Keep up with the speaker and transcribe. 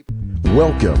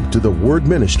Welcome to the Word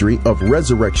Ministry of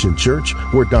Resurrection Church,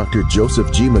 where Dr. Joseph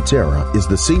G. Matera is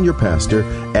the senior pastor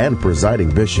and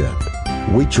presiding bishop.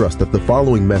 We trust that the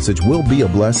following message will be a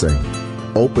blessing.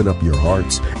 Open up your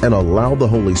hearts and allow the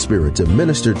Holy Spirit to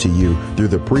minister to you through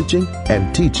the preaching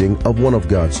and teaching of one of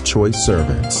God's choice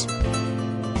servants. Father,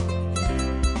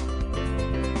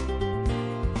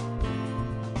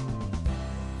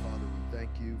 we thank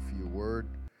you for your word,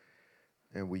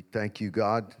 and we thank you,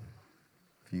 God,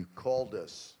 for you called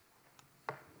us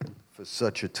for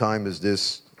such a time as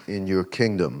this in your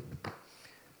kingdom.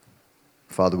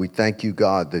 Father, we thank you,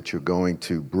 God, that you're going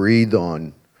to breathe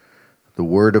on the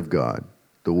word of God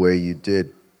the way you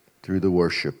did through the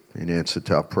worship in answer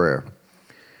to our prayer.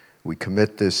 We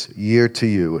commit this year to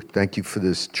you. Thank you for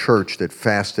this church that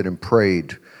fasted and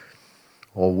prayed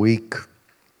all week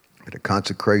at a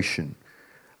consecration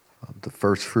of the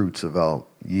first fruits of our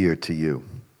year to you.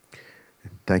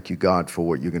 Thank you, God, for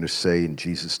what you're going to say in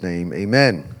Jesus' name.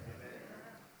 Amen.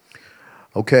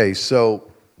 Okay, so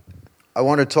I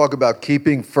want to talk about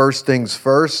keeping first things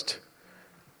first.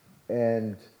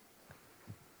 And,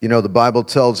 you know, the Bible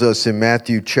tells us in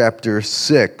Matthew chapter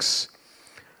 6,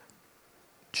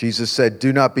 Jesus said,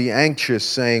 "Do not be anxious,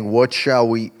 saying, 'What shall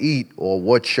we eat?' or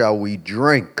 'What shall we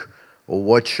drink?' or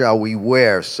 'What shall we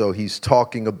wear?'" So he's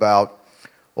talking about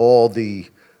all the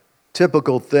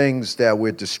typical things that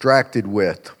we're distracted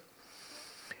with.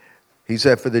 He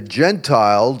said for the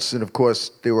Gentiles, and of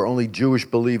course they were only Jewish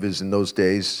believers in those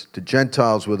days, the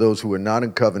Gentiles were those who were not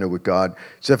in covenant with God.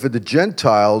 He said for the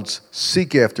Gentiles,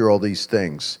 seek after all these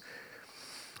things.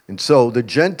 And so the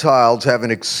Gentiles have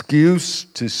an excuse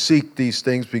to seek these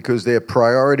things because their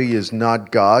priority is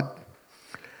not God,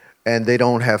 and they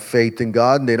don't have faith in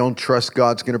God, and they don't trust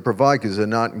God's going to provide because they're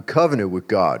not in covenant with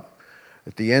God.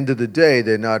 At the end of the day,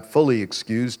 they're not fully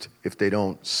excused if they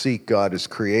don't seek God as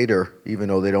creator, even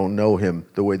though they don't know him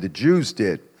the way the Jews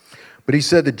did. But he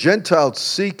said the Gentiles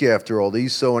seek after all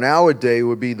these, so in our day it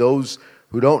would be those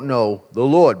who don't know the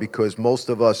Lord, because most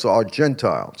of us are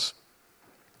Gentiles.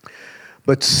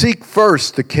 But seek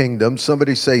first the kingdom.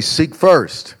 Somebody say, seek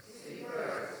first. Seek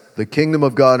first the kingdom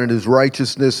of God and his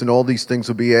righteousness, and all these things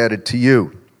will be added to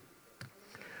you.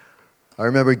 I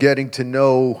remember getting to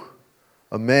know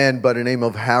a man by the name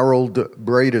of Harold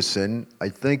Bradison. I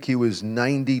think he was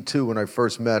 92 when I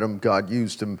first met him. God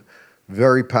used him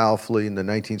very powerfully in the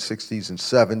 1960s and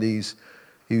 70s.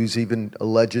 He was even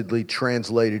allegedly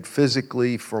translated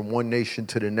physically from one nation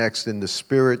to the next in the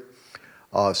spirit,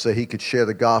 so he could share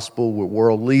the gospel with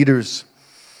world leaders.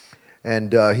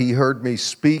 And he heard me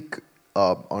speak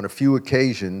on a few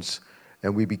occasions,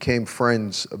 and we became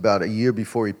friends about a year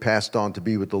before he passed on to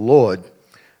be with the Lord.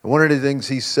 And one of the things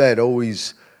he said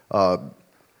always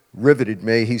riveted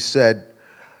me. He said,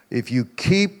 if you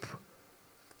keep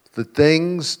the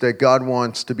things that God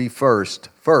wants to be first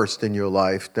in your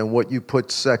life, then what you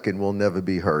put second will never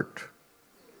be hurt.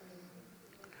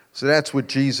 So that's what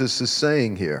Jesus is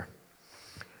saying here.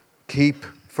 Keep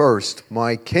first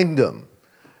my kingdom.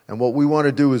 And what we want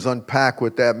to do is unpack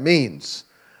what that means.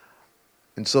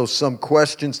 And so some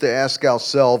questions to ask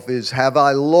ourselves is, have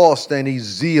I lost any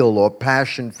zeal or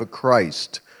passion for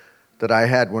Christ that I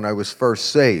had when I was first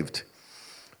saved?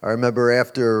 I remember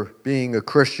after being a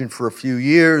Christian for a few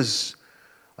years,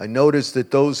 I noticed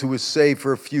that those who were saved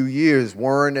for a few years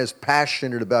weren't as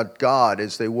passionate about God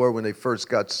as they were when they first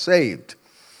got saved.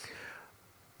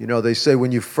 You know, they say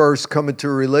when you first come into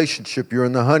a relationship, you're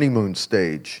in the honeymoon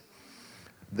stage.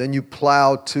 Then you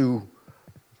plow to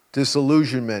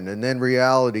disillusionment, and then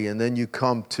reality, and then you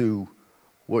come to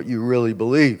what you really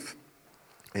believe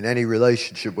in any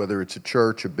relationship, whether it's a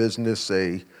church, a business,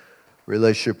 a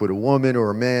relationship with a woman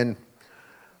or a man.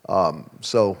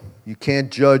 So you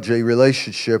can't judge a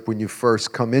relationship when you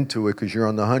first come into it because you're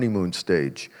on the honeymoon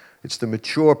stage. It's the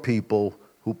mature people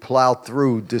who plow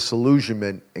through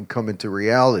disillusionment and come into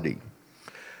reality.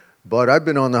 But I've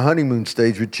been on the honeymoon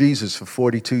stage with Jesus for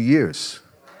 42 years.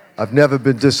 I've never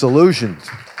been disillusioned.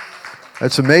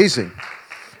 That's amazing.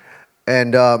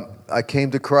 And I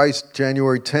came to Christ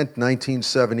January 10th,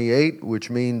 1978, which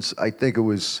means I think it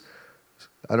was,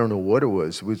 I don't know what it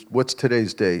was. What's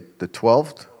today's date? The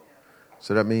 12th?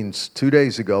 So that means 2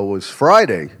 days ago was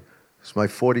Friday. It's my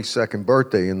 42nd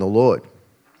birthday in the Lord.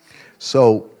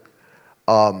 So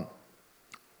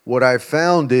what I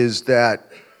found is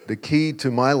that the key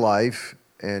to my life,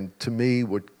 and to me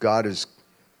what God is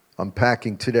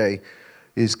unpacking today,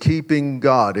 is keeping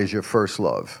God as your first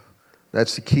love.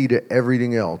 That's the key to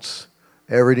everything else.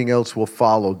 Everything else will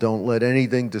follow. Don't let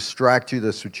anything distract you.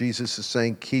 That's what Jesus is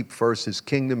saying. Keep first his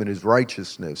kingdom and his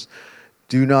righteousness.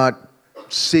 Do not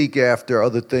seek after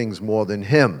other things more than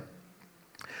him.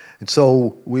 And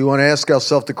so we want to ask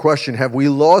ourselves the question, have we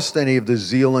lost any of the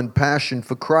zeal and passion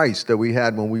for Christ that we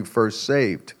had when we first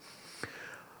saved?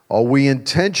 Are we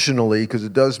intentionally, because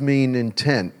it does mean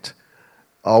intent,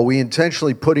 are we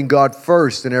intentionally putting God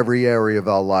first in every area of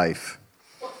our life?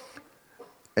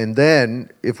 And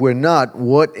then, if we're not,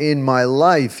 what in my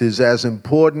life is as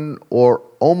important or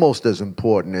almost as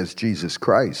important as Jesus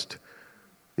Christ?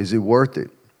 Is it worth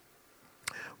it?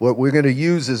 What we're going to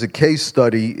use as a case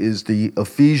study is the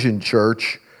Ephesian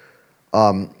church.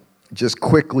 Just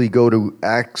quickly go to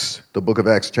Acts, the book of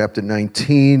Acts, chapter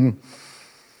 19.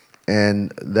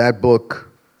 And that book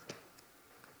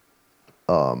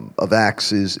of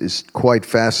Acts is quite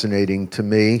fascinating to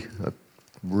me. I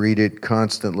read it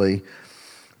constantly.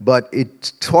 But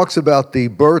it talks about the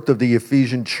birth of the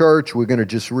Ephesian church. We're going to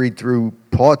just read through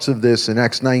parts of this in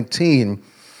Acts 19.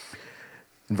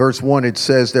 In verse 1, it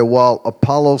says that while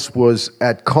Apollos was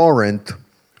at Corinth,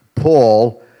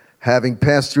 Paul, having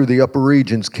passed through the upper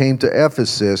regions, came to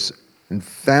Ephesus and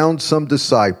found some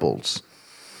disciples.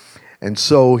 And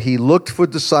so he looked for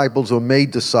disciples or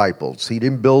made disciples. He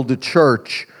didn't build a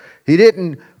church.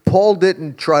 Paul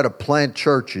didn't try to plant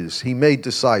churches. He made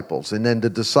disciples, and then the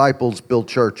disciples built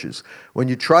churches. When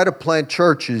you try to plant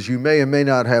churches, you may or may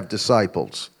not have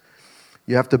disciples.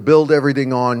 You have to build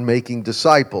everything on making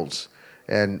disciples.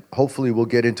 And hopefully we'll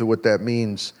get into what that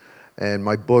means. And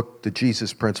my book, The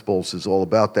Jesus Principles, is all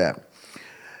about that.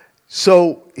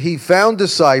 So he found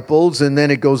disciples, and then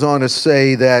it goes on to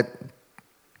say that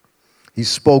he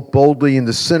spoke boldly in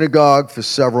the synagogue for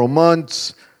several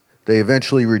months. They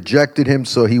eventually rejected him,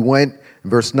 so he went, in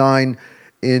verse 9,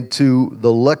 into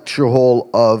the lecture hall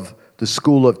of the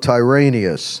school of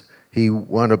Tyrannus. He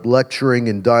wound up lecturing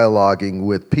and dialoguing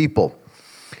with people.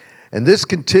 And this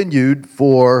continued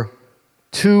for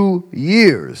 2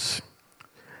 years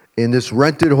in this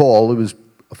rented hall. It was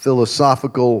a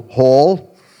philosophical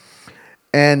hall.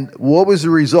 And what was the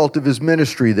result of his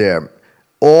ministry there?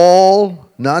 All,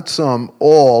 not some,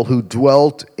 all who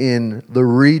dwelt in the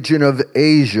region of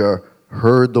Asia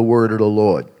heard the word of the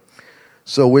Lord.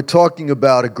 So we're talking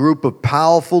about a group of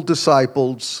powerful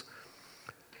disciples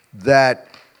that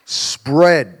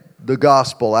spread the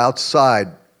gospel outside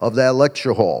of that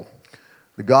lecture hall.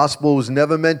 The gospel was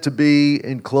never meant to be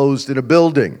enclosed in a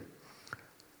building.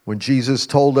 When Jesus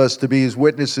told us to be his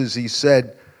witnesses, he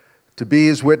said to be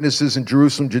his witnesses in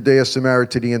Jerusalem, Judea, Samaria,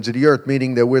 to the ends of the earth,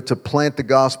 meaning that we're to plant the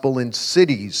gospel in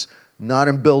cities, not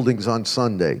in buildings on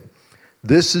Sunday.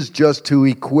 This is just to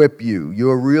equip you.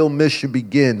 Your real mission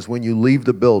begins when you leave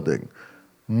the building.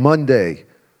 Monday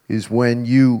is when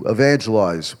you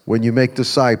evangelize, when you make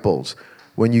disciples,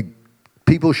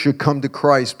 people should come to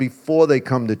Christ before they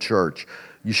come to church.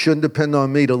 You shouldn't depend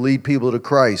on me to lead people to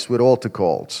Christ with altar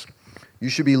calls. You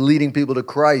should be leading people to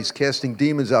Christ, casting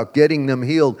demons out, getting them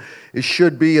healed. It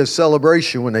should be a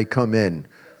celebration when they come in,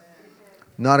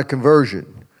 not a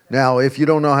conversion. Now, if you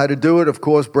don't know how to do it, of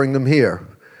course, bring them here.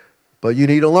 But you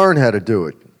need to learn how to do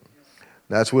it.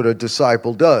 That's what a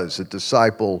disciple does. A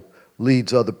disciple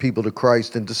leads other people to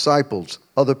Christ and disciples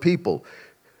other people.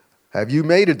 Have you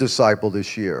made a disciple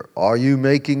this year? Are you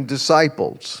making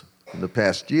disciples? In the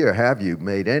past year, have you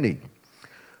made any?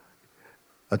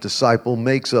 A disciple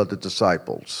makes other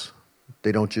disciples.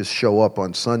 They don't just show up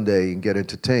on Sunday and get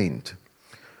entertained.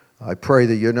 I pray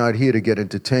that you're not here to get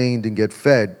entertained and get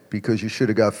fed, because you should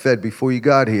have got fed before you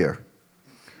got here.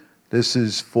 This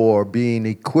is for being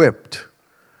equipped,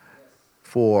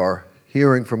 for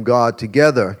hearing from God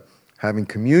together, having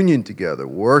communion together,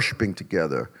 worshiping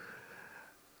together,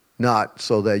 not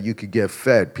so that you could get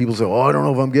fed. People say, I don't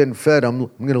know if I'm getting fed. I'm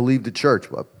going to leave the church.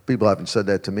 Well, people haven't said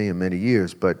that to me in many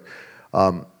years, but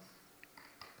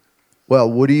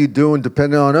what are you doing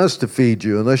depending on us to feed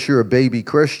you? Unless you're a baby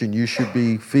Christian, you should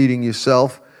be feeding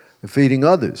yourself and feeding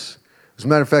others. As a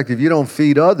matter of fact, if you don't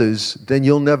feed others, then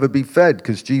you'll never be fed,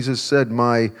 because Jesus said,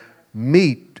 my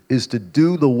meat is to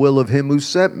do the will of him who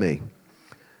sent me.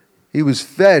 He was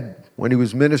fed when he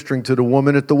was ministering to the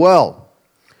woman at the well.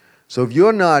 So if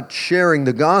you're not sharing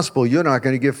the gospel, you're not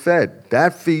going to get fed.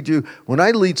 That feeds you. When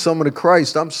I lead someone to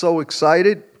Christ, I'm so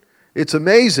excited. It's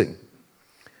amazing.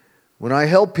 When I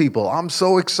help people, I'm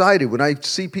so excited. When I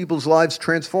see people's lives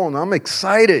transformed, I'm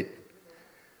excited.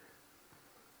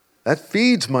 That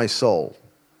feeds my soul.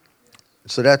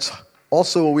 So that's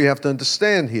also what we have to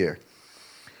understand here.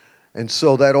 And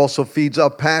so that also feeds our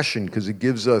passion, because it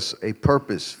gives us a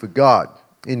purpose for God,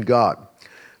 in God.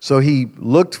 So he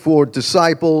looked for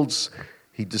disciples,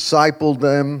 he discipled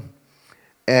them,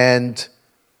 and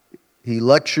he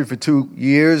lectured for 2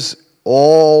 years,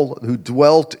 all who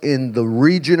dwelt in the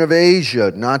region of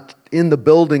Asia, not in the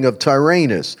building of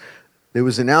Tyrannus. There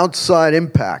was an outside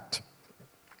impact.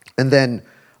 And then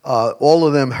all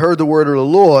of them heard the word of the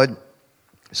Lord.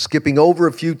 Skipping over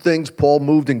a few things, Paul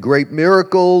moved in great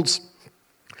miracles.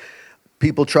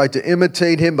 People tried to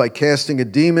imitate him by casting a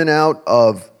demon out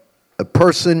of a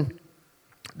person.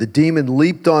 The demon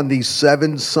leaped on these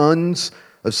 7 sons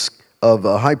of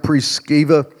high priest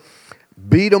Sceva,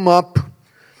 beat them up,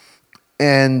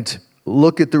 and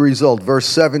look at the result. Verse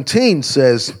 17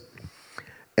 says,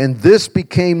 "And this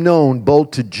became known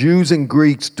both to Jews and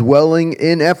Greeks dwelling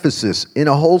in Ephesus, in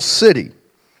a whole city.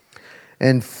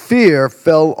 And fear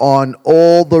fell on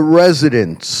all the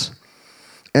residents,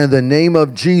 and the name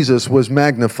of Jesus was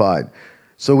magnified."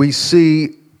 So we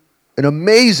see an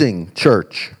amazing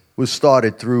church was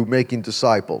started through making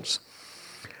disciples.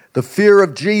 The fear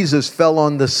of Jesus fell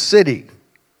on the city.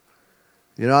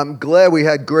 You know, I'm glad we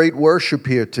had great worship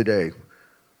here today.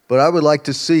 But I would like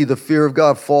to see the fear of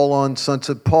God fall on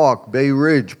Sunset Park, Bay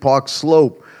Ridge, Park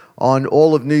Slope, on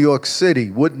all of New York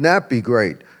City. Wouldn't that be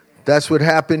great? That's what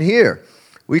happened here.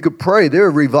 We could pray. There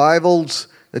are revivals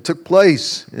that took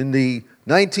place in the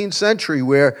 19th century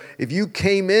where if you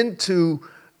came into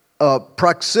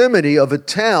proximity of a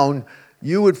town,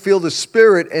 you would feel the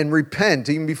Spirit and repent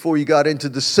even before you got into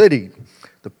the city.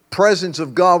 The presence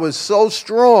of God was so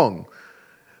strong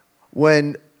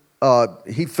when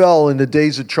he fell in the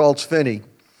days of Charles Finney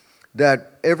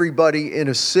that everybody in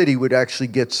a city would actually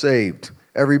get saved.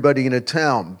 Everybody in a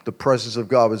town, the presence of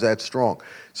God was that strong.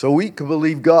 So we can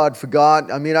believe God for God.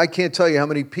 I mean, I can't tell you how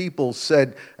many people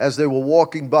said as they were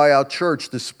walking by our church,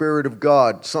 the Spirit of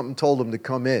God, something told them to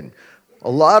come in.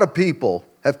 A lot of people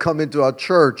have come into our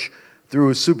church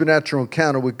through a supernatural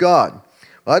encounter with God.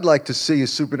 I'd like to see a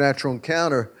supernatural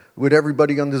encounter with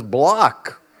everybody on this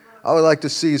block. I would like to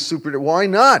see a why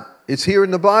not? It's here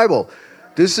in the Bible.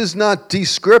 This is not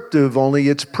descriptive only,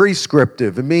 it's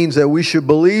prescriptive. It means that we should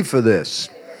believe for this.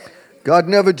 God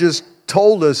never just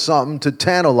told us something to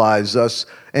tantalize us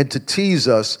and to tease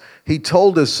us. He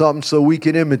told us something so we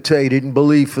can imitate it and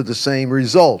believe for the same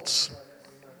results.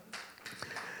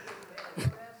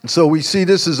 So we see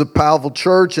this as a powerful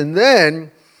church. And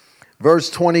then, verse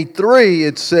 23,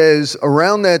 it says,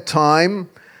 "Around that time,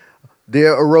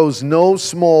 there arose no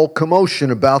small commotion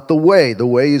about the way." The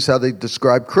way is how they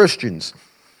describe Christians.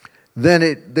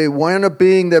 Then they wound up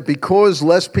being that because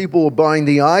less people were buying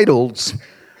the idols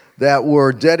that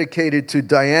were dedicated to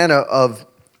Diana of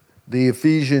the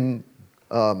Ephesian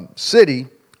city,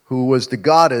 who was the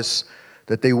goddess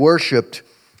that they worshipped,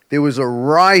 there was a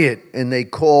riot, and they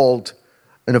called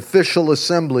an official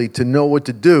assembly to know what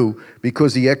to do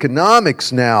because the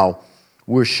economics now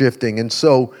were shifting. And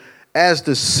so as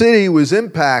the city was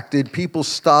impacted, people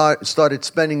started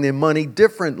spending their money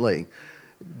differently.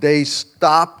 They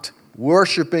stopped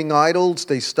worshiping idols.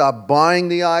 They stopped buying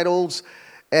the idols.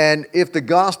 And if the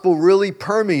gospel really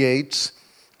permeates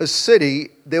a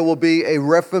city, there will be a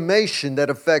reformation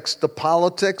that affects the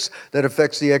politics, that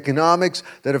affects the economics,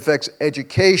 that affects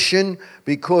education,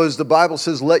 because the Bible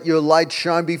says, "Let your light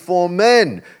shine before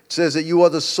men." It says that you are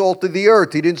the salt of the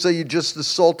earth. He didn't say you're just the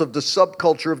salt of the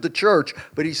subculture of the church,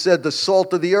 but he said the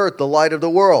salt of the earth, the light of the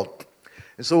world.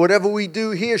 And so whatever we do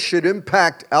here should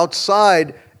impact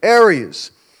outside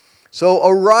areas. So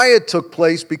a riot took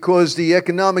place because the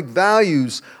economic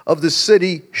values of the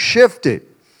city shifted.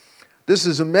 This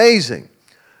is amazing.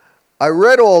 I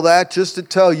read all that just to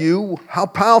tell you how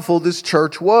powerful this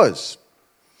church was.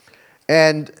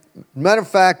 And matter of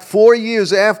fact, 4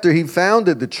 years after he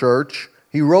founded the church,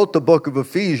 he wrote the book of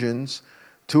Ephesians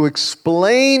to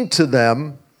explain to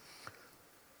them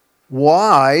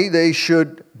why they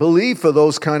should believe for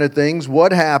those kind of things,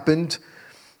 what happened,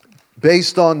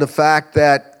 based on the fact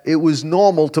that it was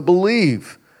normal to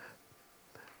believe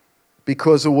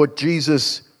because of what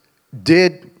Jesus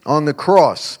did on the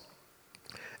cross.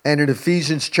 And in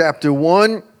Ephesians chapter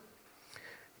 1,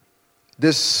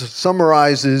 this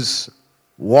summarizes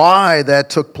why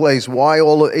that took place, why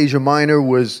all of Asia Minor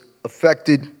was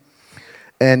affected.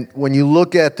 And when you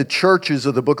look at the churches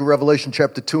of the book of Revelation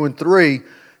chapter 2 and 3,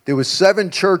 there were 7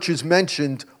 churches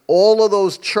mentioned. All of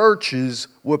those churches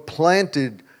were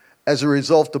planted as a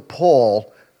result of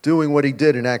Paul doing what he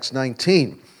did in Acts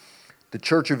 19. The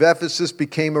church of Ephesus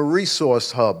became a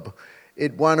resource hub.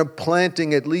 It wound up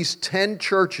planting at least 10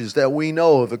 churches that we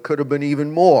know of. It could have been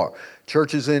even more.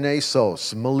 Churches in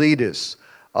Assos, Miletus,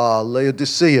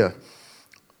 Laodicea.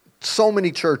 So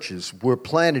many churches were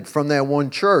planted from that one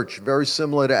church, very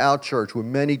similar to our church, where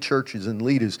many churches and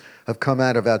leaders have come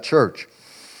out of our church.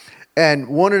 And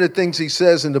one of the things he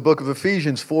says in the book of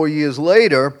Ephesians 4 years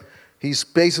later, he's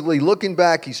basically looking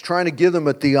back, he's trying to give them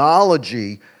a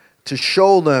theology to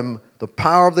show them the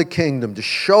power of the kingdom, to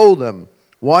show them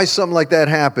why something like that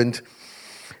happened.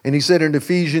 And he said in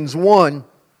Ephesians 1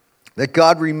 that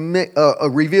God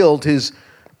revealed his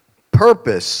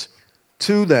purpose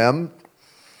to them.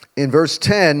 In verse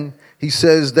 10, he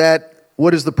says that,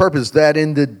 what is the purpose? That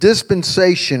in the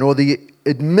dispensation or the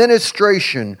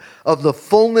administration of the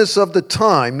fullness of the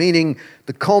time, meaning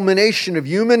the culmination of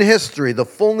human history, the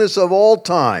fullness of all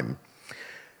time,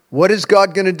 what is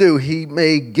God going to do? He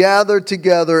may gather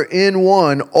together in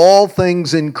one all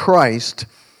things in Christ,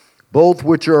 both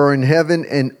which are in heaven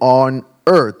and on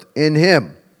earth, in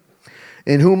him,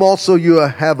 in whom also you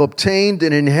have obtained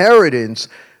an inheritance,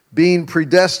 being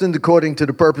predestined according to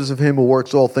the purpose of him who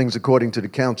works all things according to the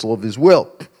counsel of his will.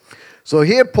 So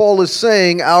here Paul is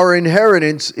saying our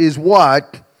inheritance is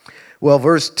what? Well,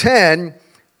 verse 10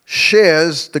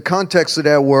 shares the context of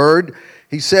that word.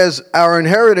 He says our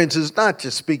inheritance is not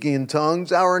just speaking in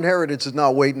tongues. Our inheritance is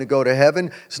not waiting to go to heaven.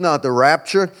 It's not the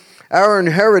rapture. Our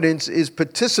inheritance is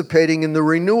participating in the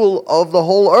renewal of the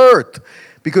whole earth.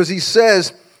 Because he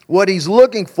says what he's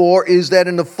looking for is that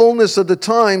in the fullness of the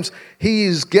times, he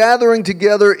is gathering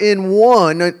together in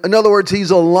one. In other words,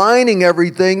 he's aligning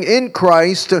everything in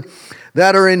Christ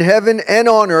that are in heaven and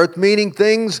on earth, meaning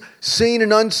things seen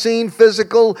and unseen,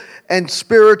 physical and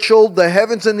spiritual. The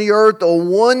heavens and the earth are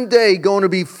one day going to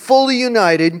be fully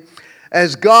united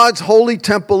as God's holy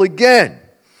temple again.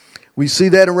 We see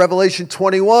that in Revelation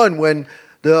 21 when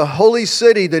the holy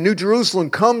city, the New Jerusalem,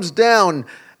 comes down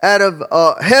out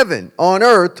of heaven on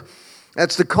earth.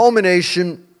 That's the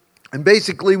culmination. And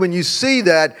basically when you see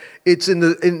that, it's in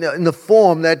the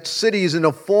form, that city is in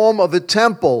the form of a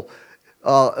temple,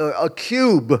 a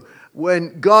cube.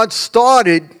 When God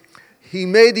started, he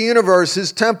made the universe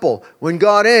his temple. When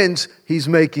God ends, he's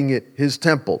making it his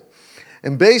temple.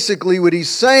 And basically what he's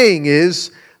saying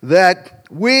is that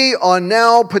we are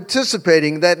now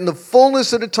participating, that in the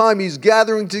fullness of the time he's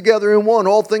gathering together in one,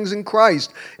 all things in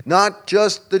Christ, not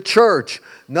just the church,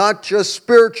 not just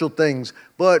spiritual things,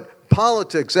 but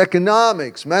politics,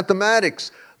 economics,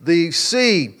 mathematics, the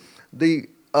sea, the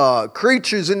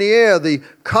creatures in the air, the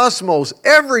cosmos,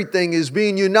 everything is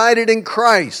being united in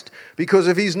Christ. Because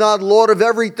if he's not Lord of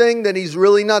everything, then he's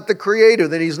really not the creator,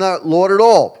 then he's not Lord at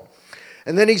all.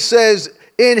 And then he says,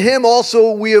 in him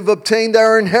also we have obtained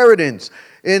our inheritance.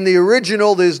 In the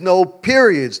original, there's no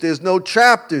periods, there's no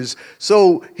chapters.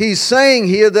 So he's saying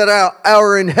here that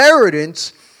our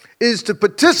inheritance is to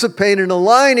participate in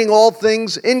aligning all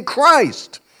things in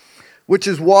Christ, which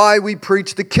is why we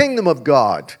preach the kingdom of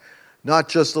God, not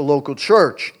just the local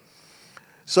church.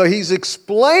 So he's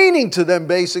explaining to them,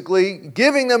 basically,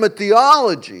 giving them a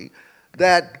theology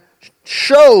that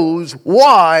shows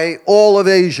why all of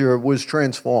Asia was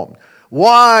transformed,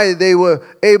 why they were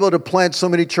able to plant so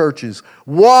many churches,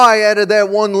 why out of that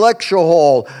one lecture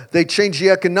hall they changed the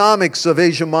economics of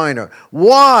Asia Minor,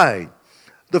 why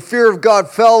the fear of God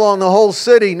fell on the whole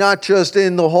city, not just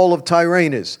in the hall of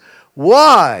Tyrannus.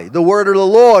 Why the word of the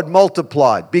Lord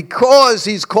multiplied? Because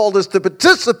he's called us to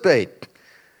participate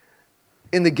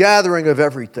in the gathering of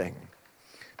everything.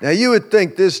 Now you would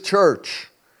think this church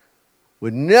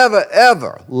would never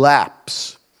ever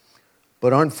lapse.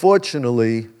 But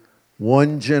unfortunately,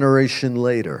 one generation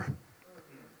later,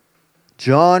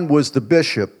 John was the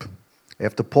bishop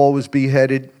after Paul was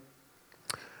beheaded.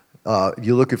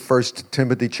 You look at 1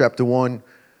 Timothy chapter 1.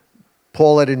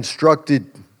 Paul had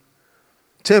instructed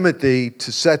Timothy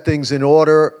to set things in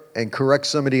order and correct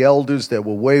some of the elders that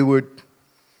were wayward.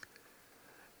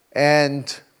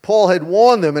 And Paul had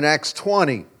warned them in Acts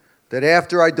 20 that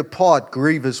after I depart,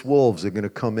 grievous wolves are going to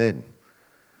come in,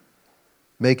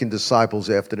 making disciples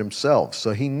after themselves.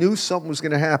 So he knew something was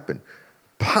going to happen.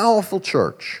 Powerful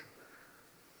church.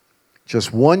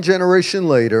 Just one generation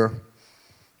later,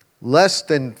 less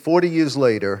than 40 years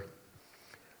later,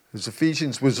 as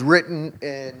Ephesians was written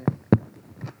in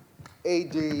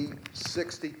AD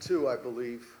 62, I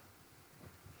believe.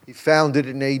 He founded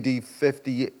in AD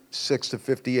 56 to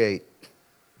 58.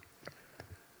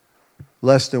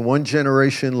 Less than one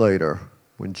generation later,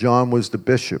 when John was the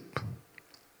bishop,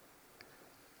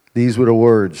 these were the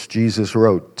words Jesus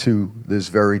wrote to this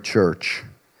very church.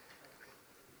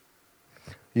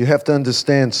 You have to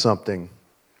understand something.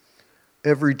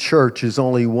 Every church is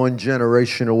only one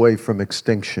generation away from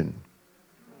extinction.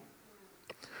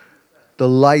 The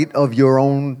light of your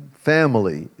own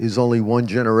family is only one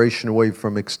generation away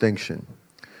from extinction.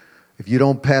 If you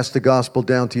don't pass the gospel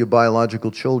down to your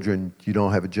biological children, you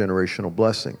don't have a generational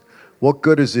blessing. What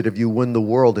good is it if you win the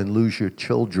world and lose your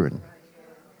children?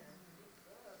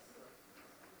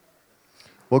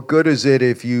 What good is it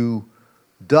if you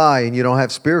die and you don't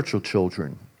have spiritual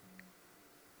children?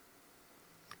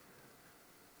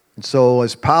 And so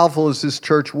as powerful as this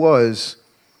church was,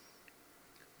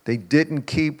 they didn't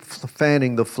keep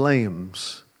fanning the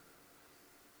flames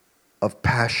of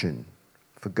passion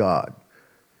for God.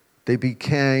 They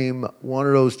became one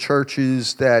of those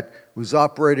churches that was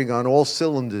operating on all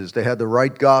cylinders. They had the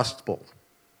right gospel,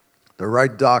 the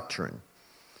right doctrine.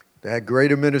 They had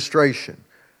great administration.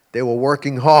 They were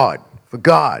working hard for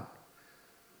God.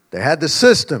 They had the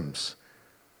systems.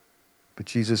 But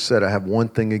Jesus said, I have one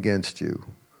thing against you.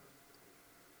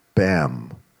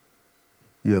 Bam.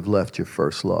 You have left your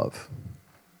first love.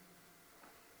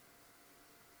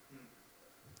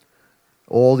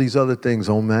 All these other things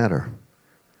don't matter.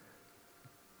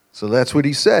 So that's what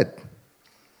he said.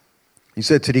 He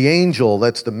said to the angel,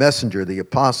 that's the messenger, the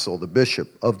apostle, the bishop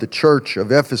of the church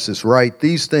of Ephesus, write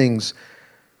these things,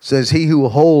 says he who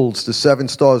holds the 7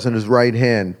 stars in his right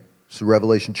hand, this is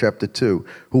Revelation chapter 2,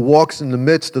 who walks in the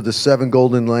midst of the 7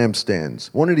 golden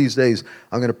lampstands. One of these days,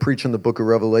 I'm going to preach on the book of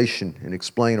Revelation and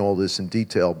explain all this in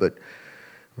detail, but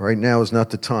right now is not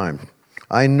the time.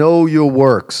 I know your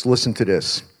works. Listen to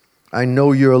this. I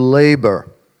know your labor,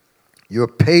 your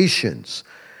patience,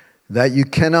 that you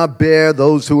cannot bear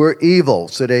those who are evil.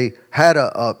 So they had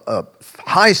a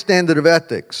high standard of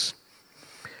ethics.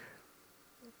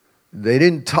 They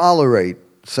didn't tolerate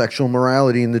sexual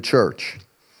morality in the church.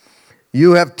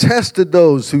 You have tested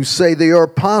those who say they are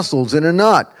apostles and are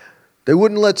not. They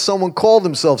wouldn't let someone call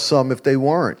themselves some if they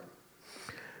weren't.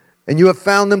 And you have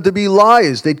found them to be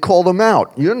liars. They'd call them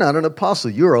out. You're not an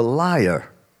apostle. You're a liar.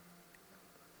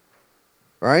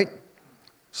 Right?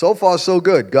 So far, so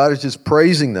good. God is just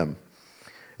praising them.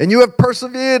 And you have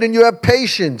persevered and you have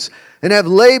patience and have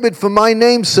labored for my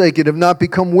name's sake and have not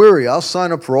become weary. I'll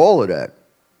sign up for all of that.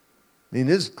 I mean,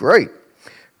 this is great.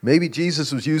 Maybe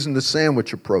Jesus was using the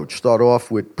sandwich approach. Start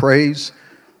off with praise,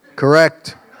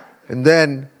 correct, and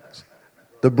then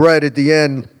the bread at the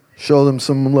end, show them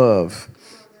some love.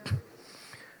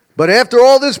 But after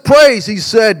all this praise, he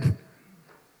said,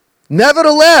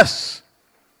 nevertheless,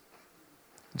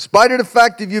 in spite of the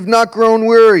fact that you've not grown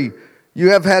weary, you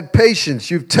have had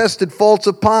patience, you've tested false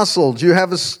apostles, you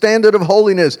have a standard of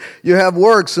holiness, you have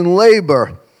works and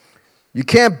labor. You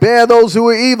can't bear those who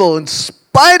are evil. In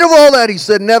spite of all that, he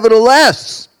said,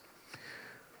 nevertheless.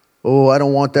 Oh, I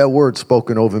don't want that word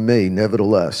spoken over me,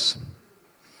 nevertheless.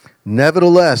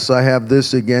 Nevertheless, I have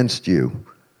this against you.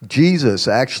 Jesus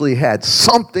actually had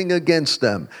something against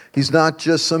them. He's not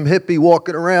just some hippie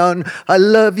walking around, I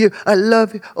love you,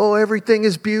 oh, everything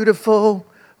is beautiful.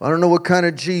 I don't know what kind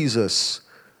of Jesus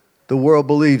the world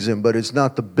believes in, but it's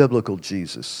not the biblical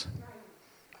Jesus.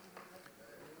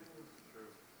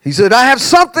 He said, I have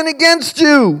something against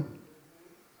you.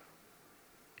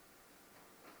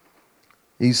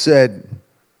 He said,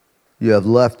 you have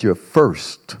left your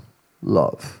first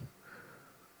love.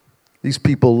 These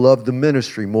people love the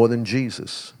ministry more than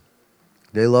Jesus.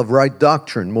 They love right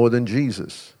doctrine more than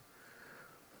Jesus.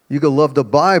 You can love the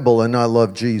Bible and not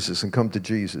love Jesus and come to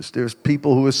Jesus. There's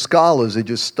people who are scholars. They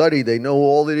just study. They know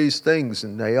all of these things,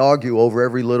 and they argue over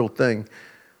every little thing.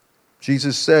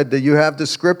 Jesus said that you have the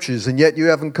scriptures, and yet you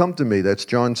haven't come to me. That's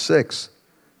John 6.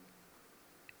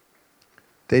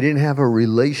 They didn't have a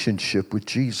relationship with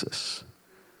Jesus.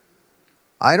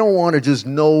 I don't want to just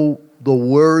know the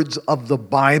words of the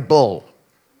Bible.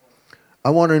 I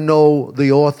want to know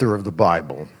the author of the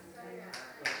Bible.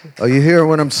 Are you hearing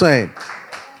what I'm saying?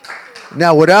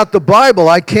 Now, without the Bible,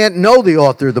 I can't know the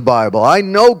author of the Bible. I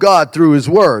know God through His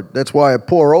Word. That's why I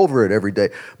pore over it every day.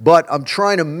 But I'm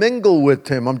trying to mingle with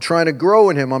Him. I'm trying to grow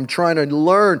in Him. I'm trying to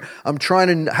learn. I'm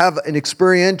trying to have an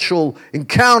experiential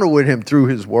encounter with Him through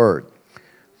His Word.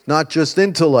 Not just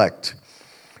intellect.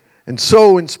 And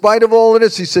so, in spite of all of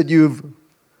this, He said, you've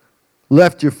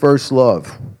left your first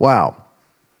love. Wow.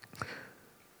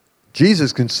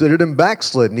 Jesus considered them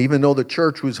backslidden, even though the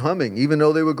church was humming, even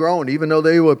though they were growing, even though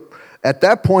they were... At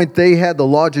that point, they had the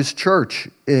largest church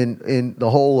in the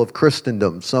whole of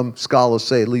Christendom. Some scholars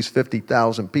say at least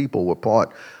 50,000 people were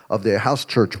part of their house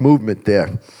church movement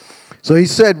there. So he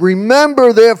said,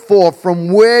 remember, therefore,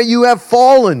 from where you have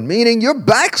fallen, meaning you're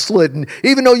backslidden,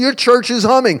 even though your church is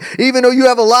humming, even though you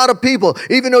have a lot of people,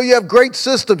 even though you have great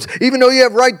systems, even though you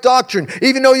have right doctrine,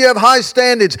 even though you have high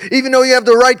standards, even though you have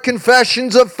the right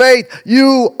confessions of faith,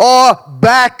 you are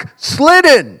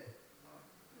backslidden.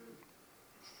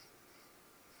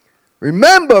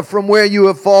 Remember from where you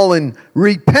have fallen,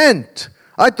 repent.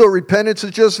 I thought repentance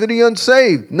is just for the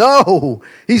unsaved. No.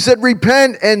 He said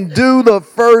repent and do the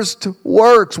first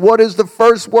works. What is the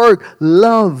first work?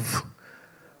 Love.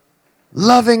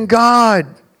 Loving God.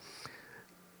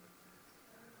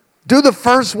 Do the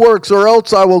first works or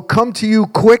else I will come to you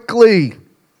quickly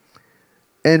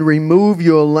and remove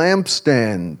your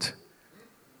lampstand.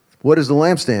 What is the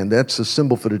lampstand? That's a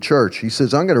symbol for the church. He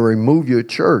says, I'm going to remove your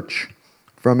church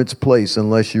from its place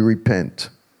unless you repent.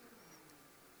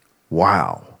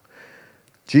 Wow.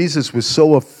 Jesus was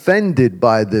so offended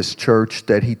by this church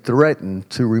that he threatened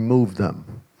to remove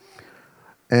them.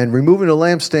 And removing the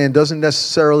lampstand doesn't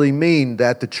necessarily mean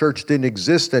that the church didn't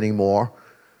exist anymore.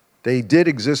 They did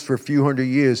exist for a few hundred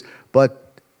years,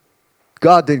 but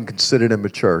God didn't consider them a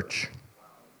church.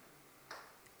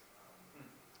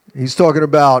 He's talking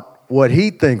about what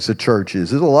he thinks a church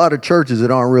is. There's a lot of churches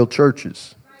that aren't real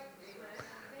churches.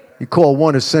 You call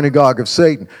one a synagogue of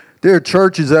Satan. There are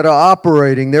churches that are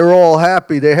operating. They're all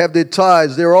happy. They have their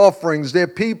tithes, their offerings, their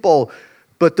people.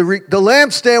 But the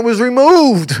lampstand was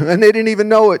removed, and they didn't even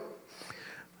know it.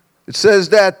 It says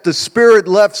that the spirit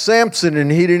left Samson,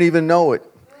 and he didn't even know it.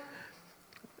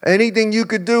 Anything you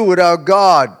could do without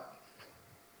God,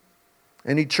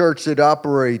 any church that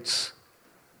operates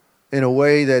in a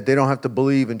way that they don't have to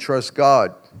believe and trust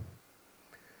God,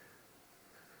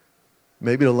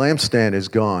 maybe the lampstand is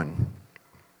gone.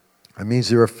 That means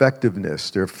their effectiveness,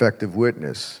 their effective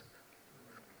witness.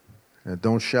 Now,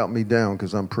 don't shout me down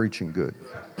because I'm preaching good.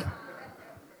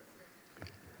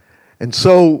 And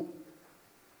so,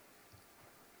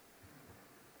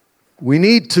 we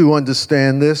need to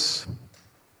understand this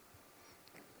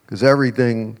because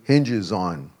everything hinges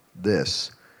on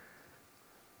this.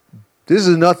 This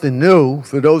is nothing new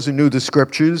for those who knew the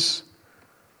scriptures.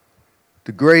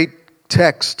 The great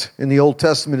text in the Old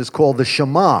Testament is called the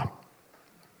Shema.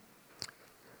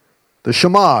 The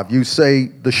Shema, if you say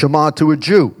the Shema to a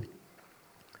Jew,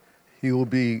 he will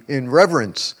be in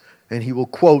reverence and he will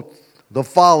quote the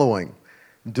following.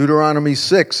 In Deuteronomy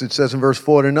 6, it says in verse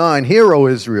 4 to 9, Hear, O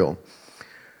Israel.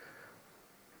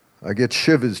 I get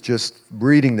shivers just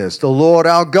reading this. The Lord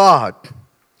our God,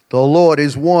 the Lord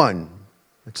is one.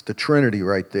 It's the Trinity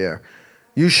right there.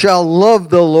 You shall love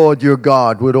the Lord your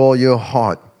God with all your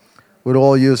heart, with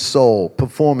all your soul.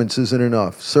 Performance isn't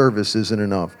enough. Service isn't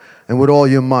enough. And with all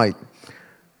your might.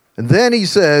 And then he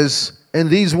says, and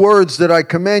these words that I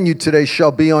command you today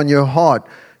shall be on your heart.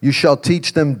 You shall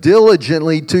teach them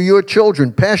diligently to your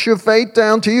children. Pass your faith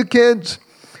down to your kids.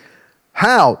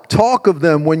 How? Talk of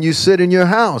them when you sit in your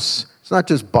house. It's not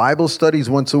just Bible studies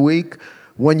once a week.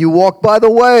 When you walk by the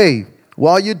way,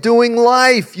 while you're doing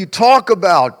life, you talk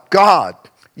about God.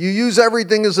 You use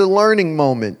everything as a learning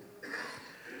moment.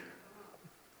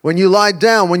 When you lie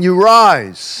down, when you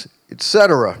rise,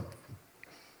 etc.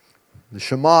 The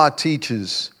Shema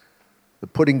teaches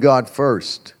that putting God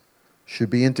first should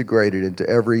be integrated into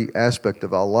every aspect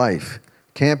of our life.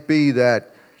 Can't be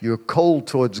that you're cold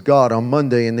towards God on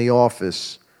Monday in the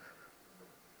office,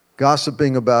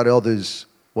 gossiping about others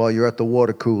while you're at the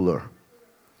water cooler.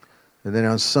 And then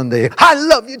on Sunday, I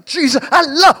love you, Jesus. I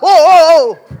love,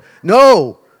 oh.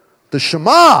 No, the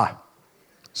Shema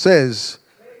says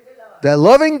that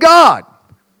loving God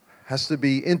has to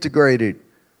be integrated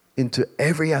into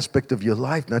every aspect of your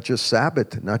life, not just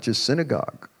Sabbath, not just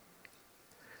synagogue.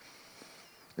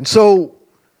 And so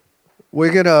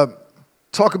we're going to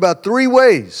talk about 3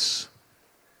 ways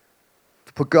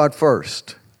to put God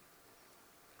first.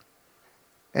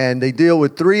 And they deal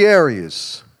with 3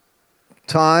 areas: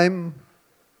 time,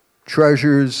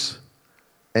 treasures,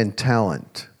 and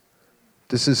talent.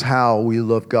 This is how we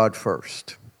love God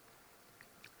first.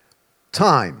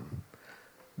 Time.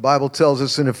 The Bible tells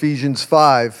us in Ephesians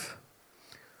 5,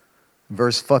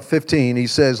 verse 15, he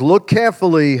says, Look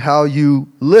carefully how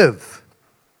you live,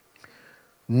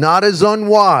 not as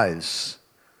unwise,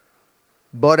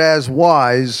 but as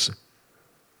wise.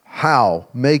 How?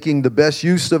 Making the best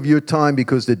use of your time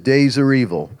because the days are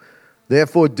evil.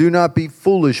 Therefore, do not be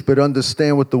foolish, but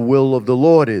understand what the will of the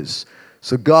Lord is.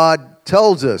 So God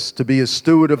tells us to be a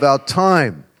steward of our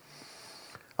time.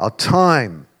 Our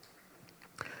time.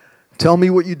 Tell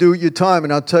me what you do with your time,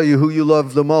 and I'll tell you who you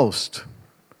love the most,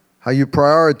 how you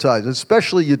prioritize,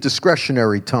 especially your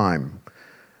discretionary time,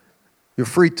 your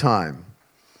free time.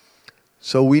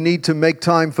 So we need to make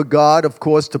time for God, of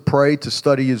course, to pray, to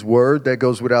study His Word. That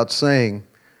goes without saying.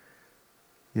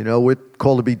 You know, we're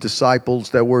called to be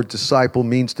disciples. That word disciple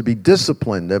means to be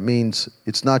disciplined. That means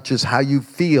it's not just how you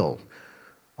feel.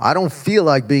 I don't feel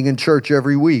like being in church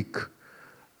every week.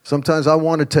 Sometimes I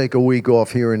want to take a week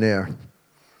off here and there.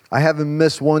 I haven't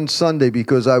missed one Sunday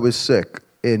because I was sick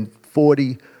in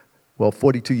 42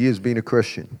 years being a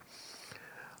Christian.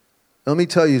 Let me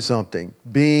tell you something.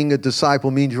 Being a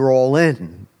disciple means you're all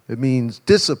in. It means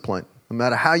discipline. No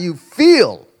matter how you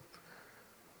feel,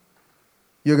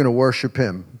 you're going to worship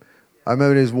Him. I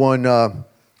remember there's one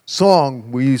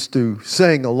song we used to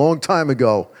sing a long time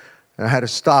ago, and I had to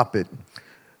stop it.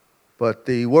 But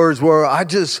the words were, I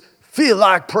just feel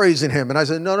like praising him. And I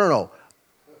said, no.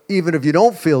 Even if you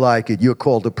don't feel like it, you're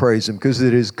called to praise him because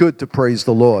it is good to praise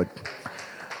the Lord.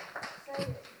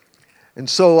 And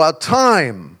so our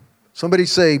time, somebody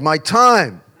say, my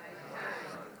time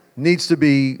needs to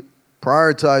be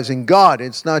prioritizing God.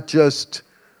 It's not just,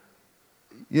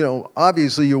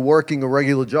 obviously you're working a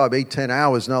regular job, 8-10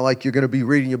 hours, not like you're going to be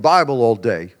reading your Bible all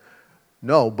day.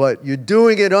 No, but you're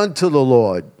doing it unto the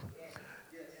Lord.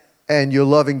 And you're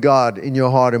loving God in your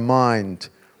heart and mind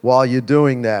while you're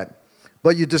doing that.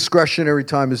 But your discretionary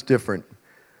time is different.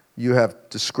 You have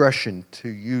discretion to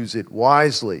use it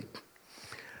wisely.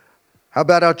 How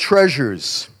about our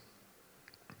treasures?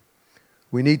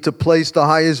 We need to place the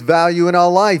highest value in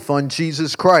our life on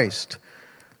Jesus Christ.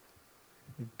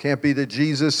 It can't be that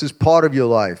Jesus is part of your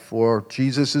life or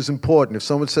Jesus is important. If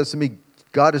someone says to me,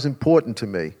 God is important to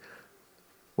me,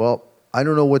 well, I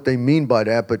don't know what they mean by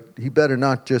that, but he better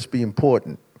not just be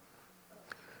important.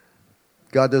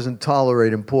 God doesn't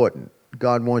tolerate important.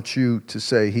 God wants you to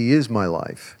say, he is my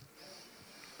life.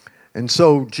 And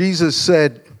so Jesus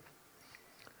said,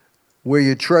 where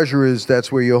your treasure is,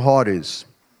 that's where your heart is.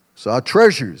 So our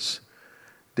treasures.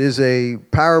 There's a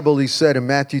parable he said in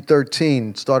Matthew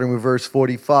 13, starting with verse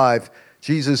 45.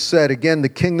 Jesus said, again, the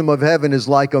kingdom of heaven is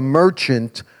like a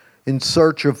merchant in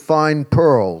search of fine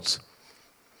pearls,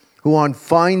 who on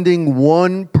finding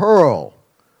one pearl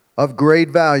of great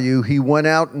value, he went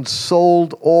out and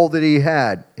sold all that he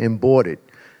had and bought it.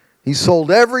 He sold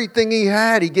everything he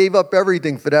had. He gave up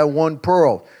everything for that one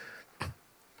pearl.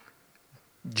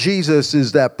 Jesus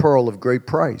is that pearl of great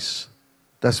price.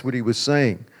 That's what he was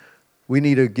saying. We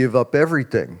need to give up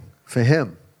everything for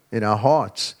him in our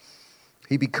hearts.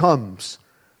 He becomes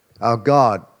our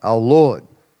God, our Lord,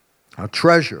 our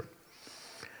treasure.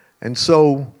 And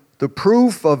so the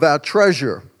proof of our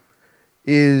treasure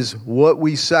is what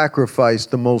we sacrifice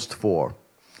the most for,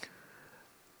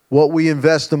 what we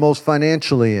invest the most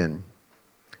financially in.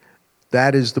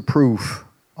 That is the proof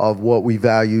of what we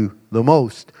value the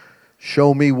most.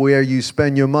 Show me where you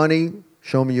spend your money,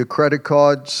 show me your credit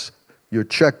cards, your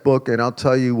checkbook, and I'll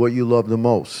tell you what you love the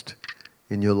most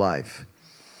in your life.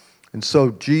 And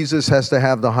so Jesus has to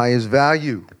have the highest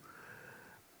value.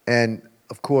 And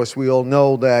of course, we all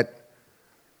know that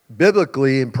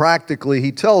biblically and practically,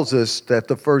 he tells us that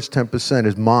the first 10%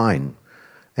 is mine.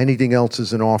 Anything else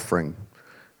is an offering.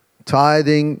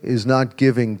 Tithing is not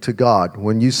giving to God.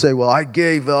 When you say, well, I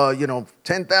gave,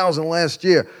 $10,000 last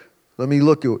year. Let me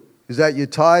look at it. Is that your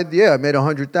tithe? Yeah, I made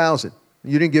 $100,000.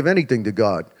 You didn't give anything to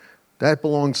God. That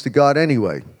belongs to God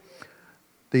anyway.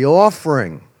 The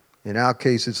offering, in our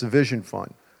case, it's the vision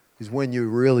fund, is when you're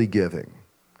really giving.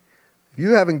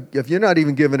 If you're not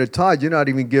even giving a tithe, you're not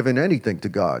even giving anything to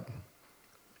God.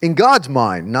 In God's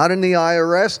mind, not in the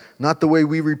IRS, not the way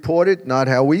we report it, not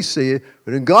how we see it,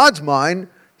 but in God's mind,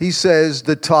 he says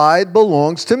the tithe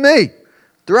belongs to me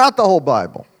throughout the whole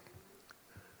Bible.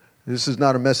 This is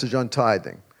not a message on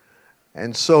tithing.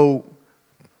 And so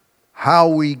how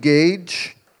we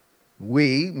gauge,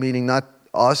 we, meaning not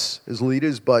us as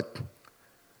leaders, but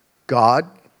God,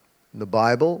 the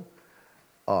Bible,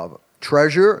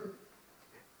 treasure,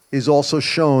 is also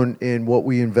shown in what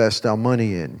we invest our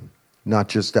money in, not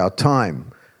just our time.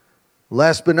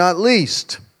 Last but not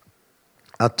least,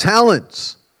 our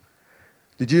talents.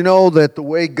 Did you know that the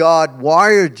way God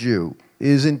wired you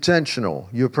is intentional?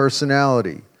 Your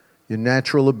personality, your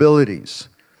natural abilities.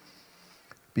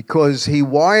 Because he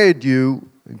wired you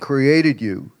and created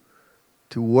you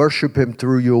to worship him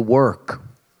through your work.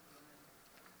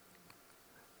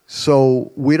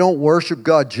 So we don't worship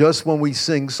God just when we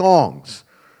sing songs.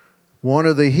 One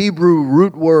of the Hebrew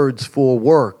root words for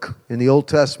work in the Old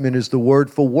Testament is the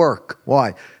word for work.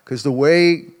 Why? Because the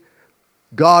way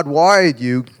God wired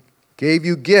you, gave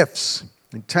you gifts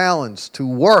and talents to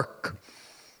work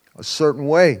a certain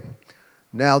way.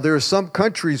 Now, there are some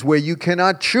countries where you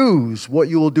cannot choose what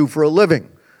you will do for a living.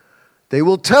 They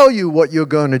will tell you what you're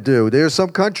going to do. There are some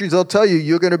countries they'll tell you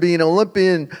you're going to be an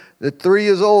Olympian at 3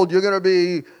 years old. You're going to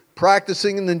be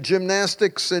practicing in the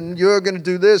gymnastics and you're going to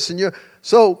do this.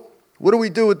 So what do we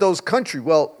do with those countries?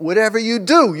 Well, whatever you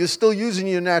do, you're still using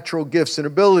your natural gifts and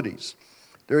abilities.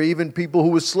 There are even people who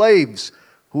were slaves,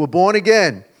 who were born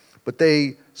again, but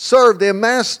they served their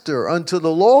master unto the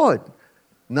Lord,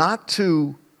 not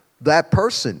to that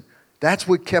person. That's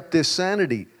what kept their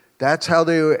sanity. That's how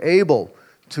they were able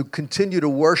to continue to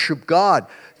worship God.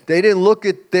 They didn't look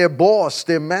at their boss,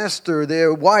 their master,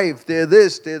 their wife, their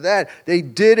this, their that. They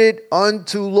did it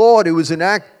unto Lord. It was an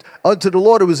act unto the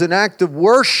Lord. It was an act of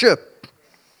worship.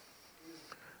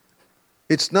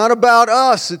 It's not about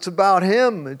us. It's about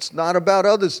him. It's not about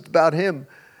others. It's about him.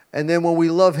 And then when we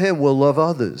love him, we'll love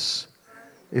others.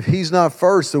 If he's not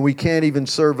first, then we can't even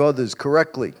serve others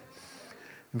correctly.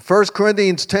 In 1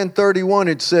 Corinthians 10:31,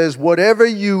 it says, whatever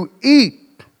you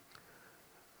eat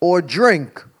or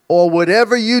drink or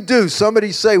whatever you do,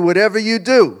 somebody say, whatever you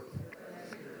do,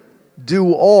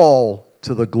 do all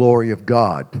to the glory of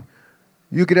God.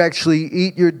 You could actually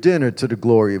eat your dinner to the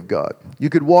glory of God. You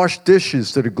could wash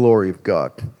dishes to the glory of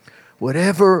God.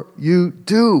 Whatever you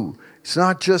do. It's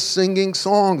not just singing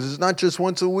songs. It's not just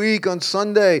once a week on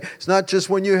Sunday. It's not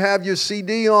just when you have your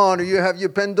CD on or you have your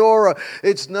Pandora.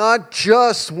 It's not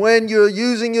just when you're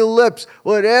using your lips.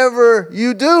 Whatever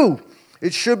you do,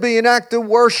 it should be an act of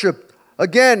worship.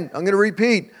 Again, I'm going to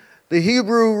repeat. The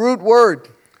Hebrew root word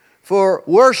for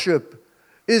worship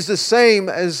is the same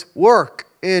as work.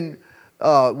 In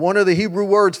one of the Hebrew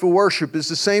words for worship is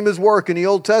the same as work in the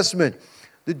Old Testament.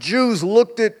 The Jews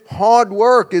looked at hard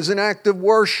work as an act of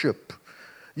worship.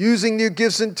 Using their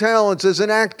gifts and talents as an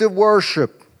act of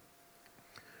worship.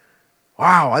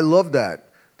 Wow, I love that.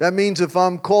 That means if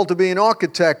I'm called to be an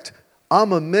architect,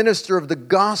 I'm a minister of the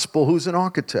gospel who's an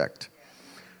architect.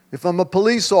 If I'm a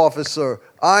police officer,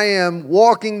 I am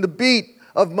walking the beat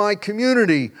of my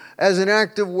community as an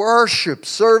act of worship,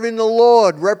 serving the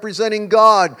Lord, representing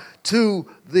God to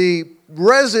the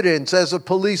residents as a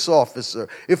police officer.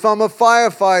 If I'm a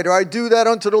firefighter, I do that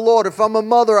unto the Lord. If I'm a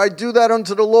mother, I do that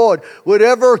unto the Lord.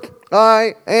 Whatever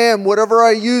I am, whatever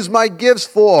I use my gifts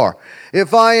for.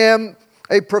 If I am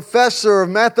a professor of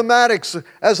mathematics,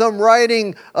 as I'm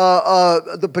writing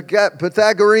the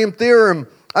Pythagorean theorem,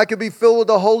 I could be filled with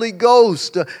the Holy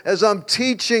Ghost as I'm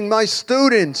teaching my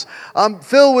students. I'm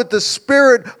filled with the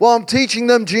Spirit while I'm teaching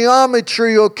them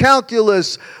geometry or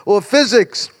calculus or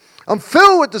physics. I'm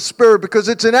filled with the Spirit because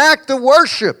it's an act of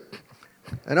worship.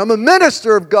 And I'm a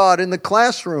minister of God in the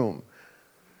classroom.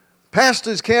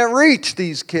 Pastors can't reach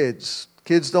these kids.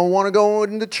 Kids don't want to go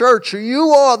into church.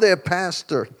 You are their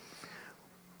pastor.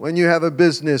 When you have a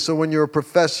business or when you're a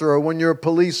professor or when you're a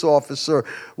police officer,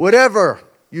 whatever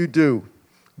you do,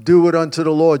 do it unto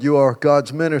the Lord. You are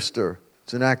God's minister.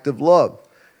 It's an act of love.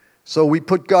 So we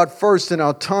put God first in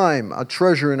our time, our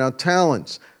treasure, and our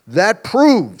talents. That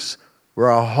proves where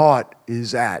our heart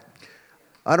is at.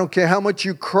 I don't care how much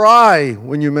you cry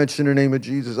when you mention the name of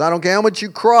Jesus. I don't care how much you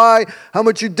cry, how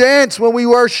much you dance when we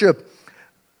worship.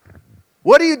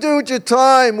 What do you do with your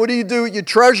time? What do you do with your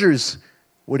treasures?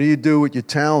 What do you do with your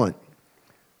talent?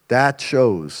 That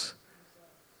shows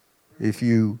if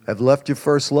you have left your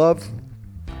first love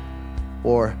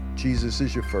or Jesus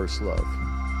is your first love.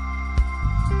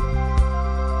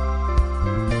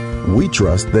 We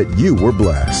trust that you were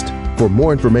blessed. For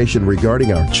more information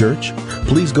regarding our church,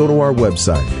 please go to our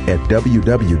website at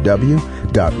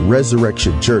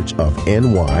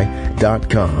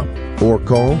www.resurrectionchurchofny.com or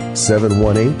call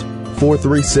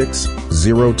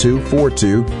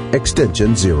 718-436-0242,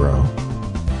 extension 0.